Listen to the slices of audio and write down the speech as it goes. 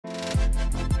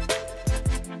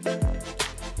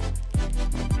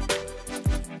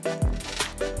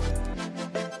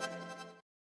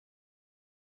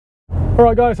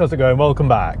Alright guys, how's it going? Welcome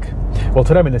back. Well,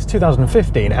 today I'm in this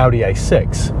 2015 Audi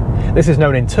A6. This is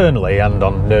known internally and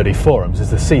on nerdy forums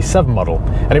as the C7 model,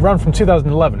 and it ran from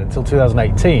 2011 until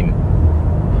 2018.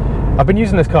 I've been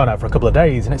using this car now for a couple of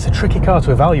days and it's a tricky car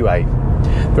to evaluate.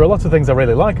 There are lots of things I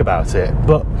really like about it,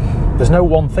 but there's no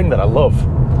one thing that I love.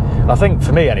 And I think,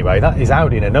 for me anyway, that is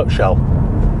Audi in a nutshell.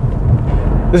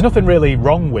 There's nothing really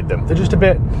wrong with them, they're just a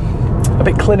bit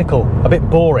clinical, a bit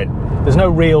boring. There's no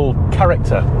real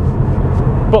character.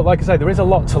 But like I say, there is a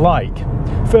lot to like.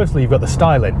 Firstly, you've got the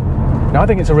styling. Now I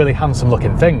think it's a really handsome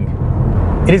looking thing.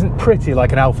 It isn't pretty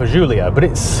like an Alfa Giulia, but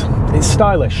it's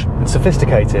stylish and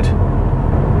sophisticated.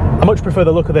 I much prefer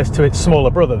the look of this to its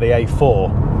smaller brother, the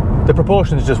A4. The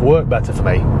proportions just work better for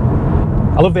me.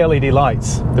 I love the LED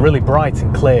lights. They're really bright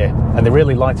and clear, and they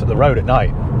really light up the road at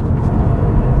night.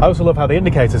 I also love how the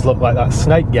indicators look like that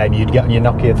snake game you'd get on your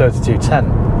Nokia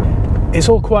 3210. It's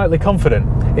all quietly confident.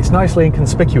 It's nicely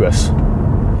inconspicuous.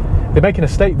 They're making a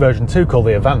state version too called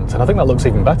the Avant, and I think that looks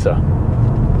even better.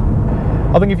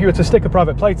 I think if you were to stick a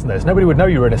private plate in this, nobody would know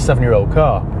you were in a 7-year-old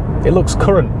car. It looks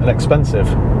current and expensive.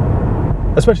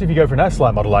 Especially if you go for an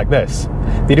S-Line model like this.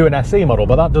 They do an SE model,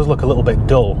 but that does look a little bit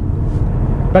dull.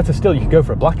 Better still, you could go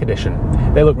for a black edition.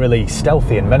 They look really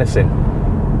stealthy and menacing.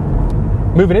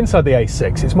 Moving inside the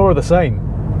A6, it's more of the same.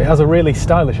 It has a really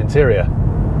stylish interior.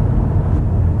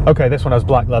 Okay, this one has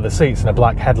black leather seats and a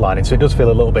black headlining, so it does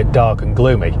feel a little bit dark and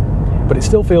gloomy, but it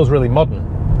still feels really modern.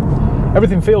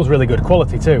 Everything feels really good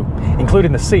quality too,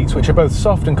 including the seats, which are both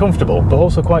soft and comfortable, but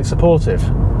also quite supportive.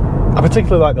 I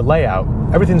particularly like the layout.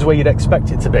 Everything's where you'd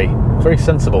expect it to be. It's very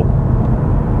sensible.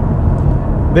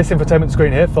 This infotainment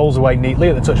screen here folds away neatly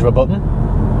at the touch of a button.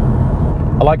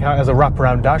 I like how it has a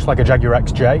wraparound dash like a Jaguar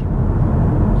XJ.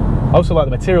 I also like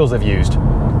the materials they've used.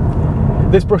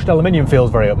 This brushed aluminium feels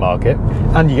very upmarket,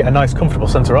 and you get a nice comfortable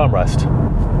centre armrest.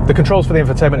 The controls for the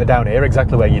infotainment are down here,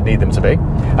 exactly where you'd need them to be,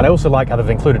 and I also like how they've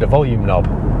included a volume knob.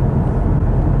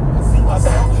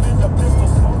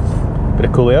 Bit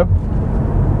of coolio.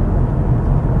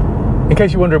 In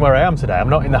case you're wondering where I am today, I'm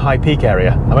not in the High Peak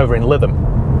area, I'm over in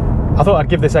Lytham. I thought I'd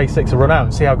give this A6 a run out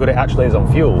and see how good it actually is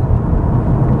on fuel.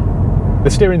 The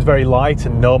steering's very light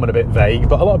and numb and a bit vague,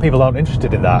 but a lot of people aren't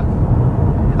interested in that.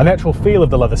 And the actual feel of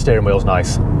the leather steering wheel's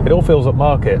nice. It all feels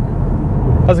upmarket.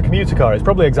 As a commuter car, it's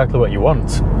probably exactly what you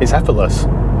want. It's effortless.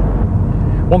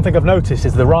 One thing I've noticed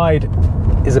is the ride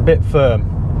is a bit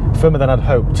firmer than I'd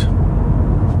hoped.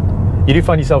 You do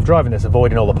find yourself driving this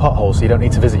avoiding all the potholes, so you don't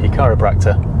need to visit your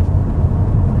chiropractor.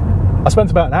 I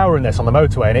spent about an hour in this on the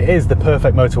motorway, and it is the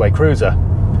perfect motorway cruiser.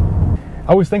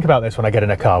 I always think about this when I get in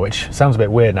a car, which sounds a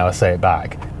bit weird now I say it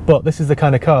back, but this is the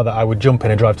kind of car that I would jump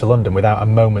in and drive to London without a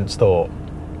moment's thought.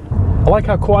 I like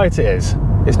how quiet it is.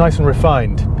 It's nice and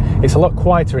refined. It's a lot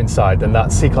quieter inside than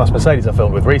that C-Class Mercedes I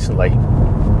filmed with recently.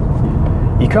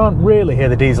 You can't really hear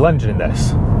the diesel engine in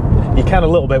this. You can a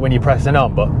little bit when you're pressing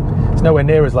on, but it's nowhere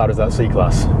near as loud as that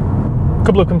C-Class. A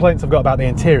couple of complaints I've got about the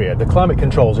interior. The climate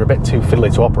controls are a bit too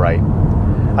fiddly to operate.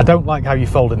 I don't like how you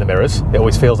fold in the mirrors. It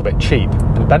always feels a bit cheap.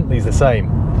 And Bentley's the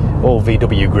same. All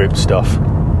VW Group stuff.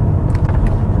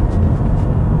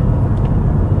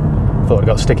 Thought I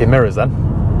got sticky mirrors then.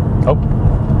 Oh,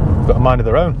 got a mind of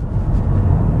their own.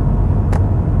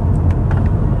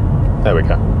 There we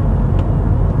go.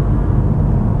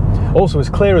 Also, as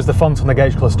clear as the font on the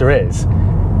gauge cluster is,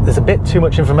 there's a bit too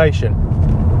much information.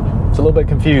 It's a little bit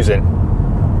confusing.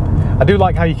 I do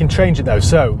like how you can change it though,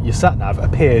 so your sat-nav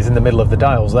appears in the middle of the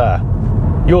dials there.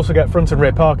 You also get front and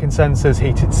rear parking sensors,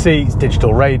 heated seats,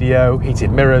 digital radio,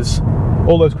 heated mirrors,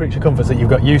 all those creature comforts that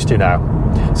you've got used to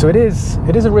now. So it is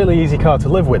a really easy car to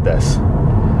live with, this.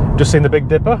 Just seen the Big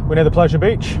Dipper, we're near the Pleasure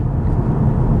Beach.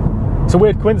 It's a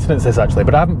weird coincidence this actually,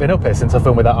 but I haven't been up here since I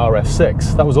filmed with that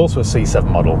RS6. That was also a C7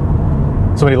 model.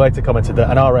 Somebody later commented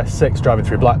that an RS6 driving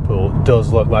through Blackpool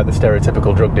does look like the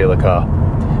stereotypical drug dealer car,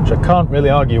 which I can't really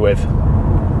argue with.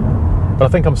 But I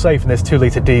think I'm safe in this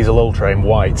 2-litre diesel Ultra in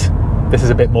white. This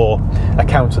is a bit more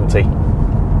accountanty.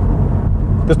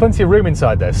 There's plenty of room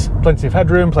inside this. Plenty of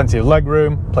headroom, plenty of leg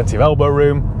room, plenty of elbow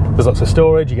room. There's lots of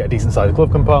storage, you get a decent sized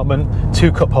glove compartment,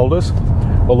 2 cup holders,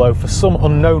 although for some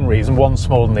unknown reason one's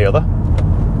smaller than the other.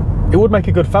 It would make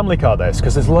a good family car this,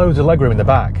 because there's loads of legroom in the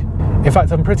back. In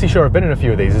fact, I'm pretty sure I've been in a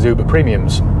few of these as Uber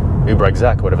Premiums. Uber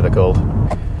Exec, whatever they're called.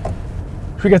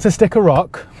 Should we get to stick a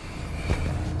rock?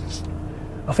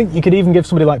 I think you could even give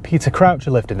somebody like Peter Crouch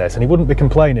a lift in this and he wouldn't be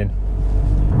complaining.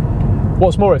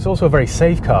 What's more, it's also a very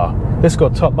safe car. This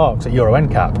got top marks at Euro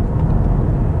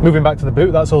NCAP. Moving back to the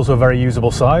boot, that's also a very usable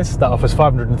size. That offers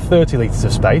 530 litres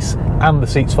of space, and the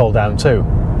seats fold down too.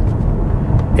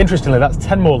 Interestingly, that's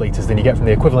 10 more litres than you get from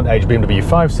the equivalent age BMW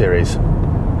 5 Series.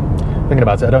 Thinking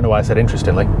about it, I don't know why I said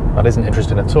interestingly. That isn't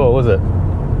interesting at all, is it?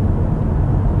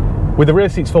 With the rear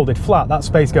seats folded flat, that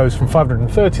space goes from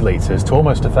 530 litres to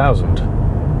almost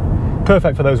 1,000.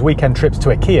 Perfect for those weekend trips to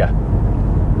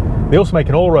IKEA. They also make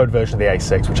an all-road version of the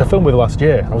A6, which I filmed with last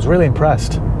year, and I was really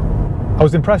impressed. I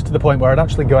was impressed to the point where I'd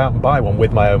actually go out and buy one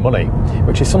with my own money,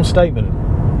 which is some statement.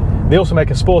 They also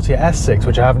make a sportier S6,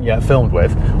 which I haven't yet filmed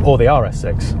with, or the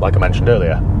RS6, like I mentioned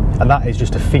earlier, and that is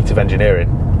just a feat of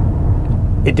engineering.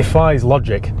 It defies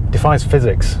logic, defies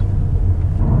physics.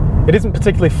 It isn't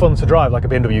particularly fun to drive like a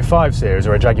BMW 5 Series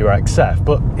or a Jaguar XF,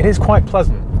 but it is quite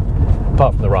pleasant,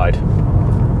 apart from the ride.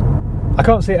 I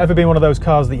can't see it ever being one of those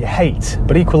cars that you hate,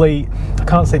 but equally, I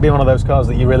can't see it being one of those cars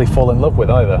that you really fall in love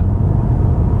with either.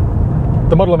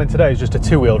 The model I'm in today is just a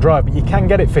two-wheel drive, but you can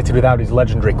get it fitted with Audi's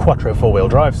legendary Quattro four-wheel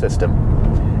drive system.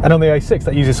 And on the A6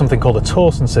 that uses something called a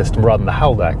Torsen system rather than the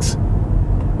Haldex,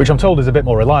 which I'm told is a bit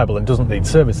more reliable and doesn't need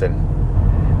servicing.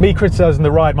 Me criticising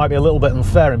the ride might be a little bit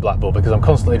unfair in Blackpool because I'm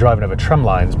constantly driving over tram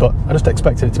lines, but I just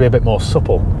expected it to be a bit more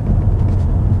supple.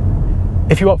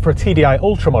 If you opt for a TDI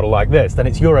Ultra model like this, then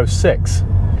it's Euro 6,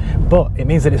 but it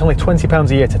means that it's only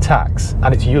 £20 a year to tax,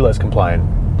 and it's ULEZ compliant.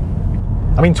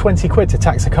 I mean, 20 quid to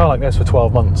tax a car like this for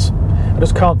 12 months. I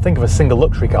just can't think of a single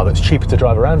luxury car that's cheaper to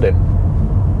drive around in.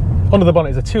 Under the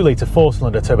bonnet is a 2-litre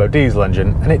 4-cylinder turbo diesel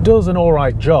engine, and it does an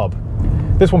alright job.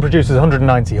 This one produces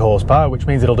 190 horsepower, which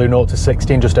means it'll do 0 to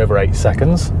 60 in just over 8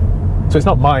 seconds. So it's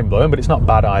not mind-blowing, but it's not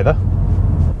bad either.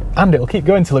 And it'll keep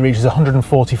going till it reaches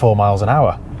 144 miles an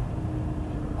hour.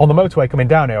 On the motorway coming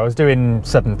down here, I was doing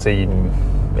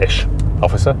 17-ish,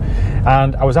 officer,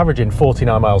 and I was averaging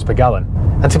 49 miles per gallon.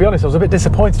 And to be honest, I was a bit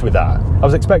disappointed with that. I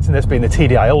was expecting this being the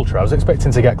TDI Ultra, I was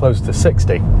expecting to get close to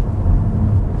 60.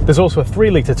 There's also a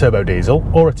 3-litre turbo diesel,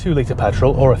 or a 2-litre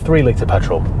petrol, or a 3-litre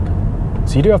petrol.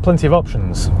 So you do have plenty of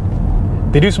options.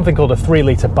 They do something called a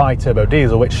 3-litre bi-turbo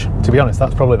diesel, which, to be honest,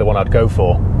 that's probably the one I'd go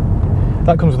for.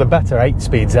 That comes with a better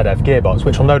 8-speed ZF gearbox,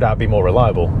 which will no doubt be more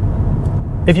reliable.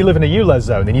 If you live in a ULEZ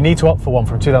zone, then you need to opt for one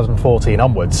from 2014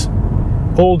 onwards.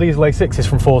 All diesel A6s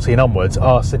from 14 onwards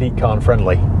are Sadiq Khan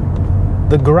friendly.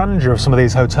 The grandeur of some of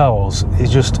these hotels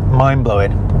is just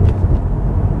mind-blowing.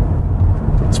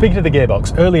 Speaking of the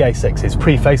gearbox, early A6s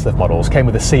pre-facelift models came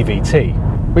with a CVT,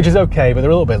 which is okay, but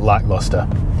they're a little bit lacklustre.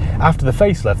 After the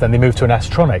facelift, then they moved to an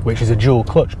S-Tronic, which is a dual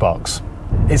clutch box.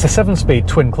 It's a 7-speed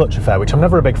twin clutch affair, which I'm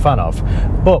never a big fan of,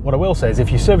 but what I will say is if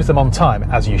you service them on time,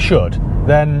 as you should,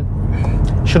 then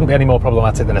it shouldn't be any more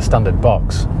problematic than a standard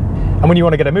box. And when you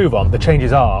want to get a move on, the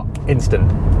changes are instant.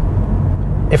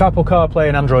 If Apple CarPlay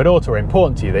and Android Auto are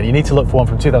important to you, then you need to look for one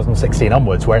from 2016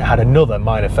 onwards, where it had another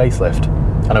minor facelift.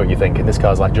 I know what you're thinking, this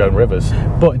car's like Joan Rivers,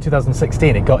 but in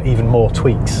 2016 it got even more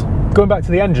tweaks. Going back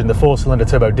to the engine, the 4-cylinder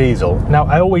turbo diesel. Now,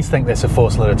 I always think this of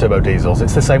 4-cylinder turbo diesels.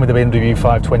 It's the same with the BMW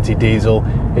 520 diesel.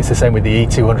 It's the same with the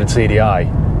E200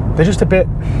 CDI. They're just a bit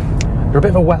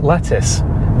of a wet lettuce.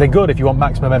 They're good if you want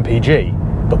maximum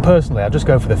MPG, but personally, I'd just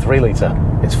go for the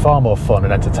 3-litre. It's far more fun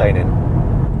and entertaining.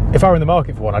 If I were in the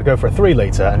market for one, I'd go for a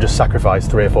 3-litre and just sacrifice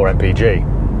 3 or 4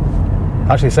 MPG.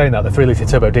 Actually, saying that, the 3-litre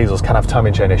turbo diesels can have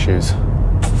timing chain issues.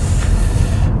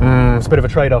 It's a bit of a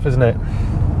trade-off, isn't it?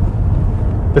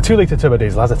 The 2-litre turbo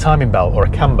diesel has a timing belt or a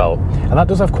cam belt, and that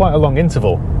does have quite a long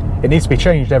interval. It needs to be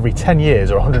changed every 10 years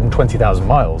or 120,000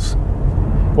 miles.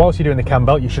 Whilst you're doing the cam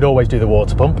belt, you should always do the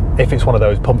water pump, if it's one of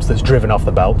those pumps that's driven off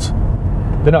the belt.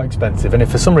 They're not expensive, and if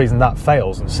for some reason that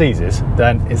fails and seizes,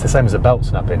 then it's the same as a belt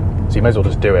snapping, so you may as well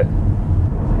just do it.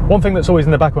 One thing that's always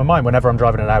in the back of my mind whenever I'm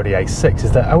driving an Audi A6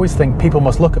 is that I always think people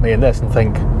must look at me in this and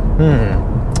think,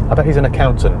 I bet he's an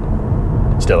accountant.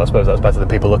 Still, I suppose that's better than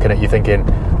people looking at you thinking,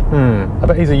 I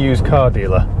bet he's a used car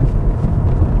dealer.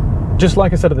 Just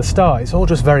like I said at the start, it's all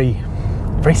just very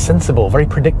sensible, very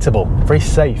predictable, very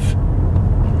safe.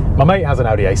 My mate has an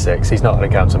Audi A6, he's not an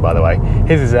accountant by the way.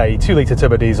 His is a 2-litre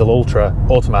turbo diesel Ultra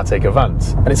automatic Avant,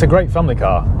 and it's a great family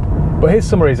car. But his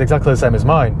summary is exactly the same as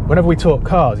mine. Whenever we talk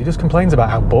cars, he just complains about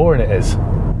how boring it is.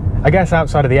 I guess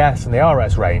outside of the S and the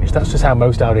RS range, that's just how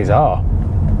most Audis are.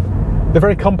 They're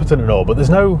very competent and all, but there's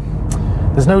no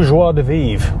joie de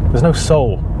vivre, there's no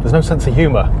soul, there's no sense of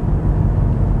humour.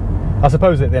 I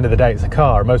suppose at the end of the day it's a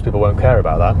car and most people won't care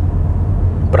about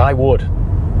that. But I would.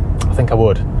 I think I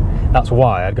would. That's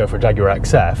why I'd go for a Jaguar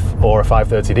XF or a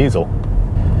 530 diesel.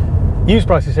 Used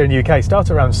prices here in the UK start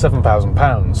at around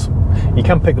 £7,000. You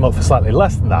can pick them up for slightly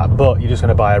less than that, but you're just going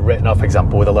to buy a written off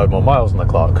example with a load more miles on the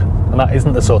clock, and that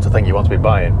isn't the sort of thing you want to be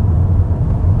buying.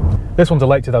 This one's a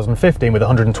late 2015 with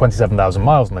 127,000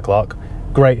 miles on the clock.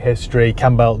 Great history,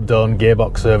 cam belt done,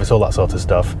 gearbox service, all that sort of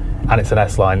stuff, and it's an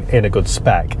S-Line in a good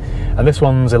spec. And this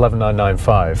one's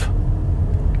 11,995.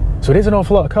 So it is an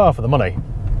awful lot of car for the money.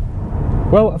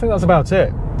 Well, I think that's about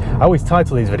it. I always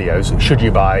title these videos, should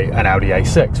you buy an Audi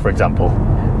A6, for example?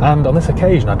 And on this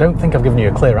occasion, I don't think I've given you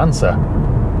a clear answer.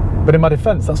 But in my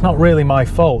defence, that's not really my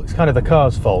fault, it's kind of the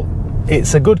car's fault.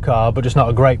 It's a good car, but just not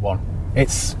a great one.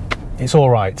 It's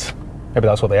alright. Maybe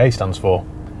that's what the A stands for.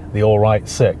 The Alright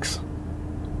 6.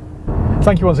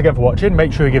 Thank you once again for watching.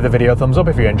 Make sure you give the video a thumbs up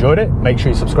if you enjoyed it. Make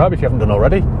sure you subscribe if you haven't done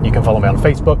already. You can follow me on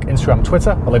Facebook, Instagram,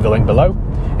 Twitter. I'll leave the link below.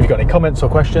 If you've got any comments or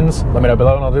questions, let me know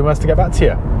below and I'll do my best to get back to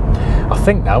you. I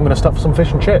think now I'm going to stop for some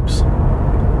fish and chips.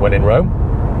 When in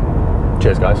Rome.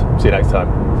 Cheers guys. See you next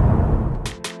time.